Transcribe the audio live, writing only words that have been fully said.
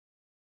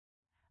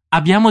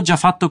Abbiamo già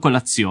fatto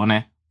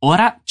colazione.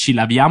 Ora ci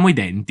laviamo i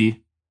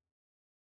denti.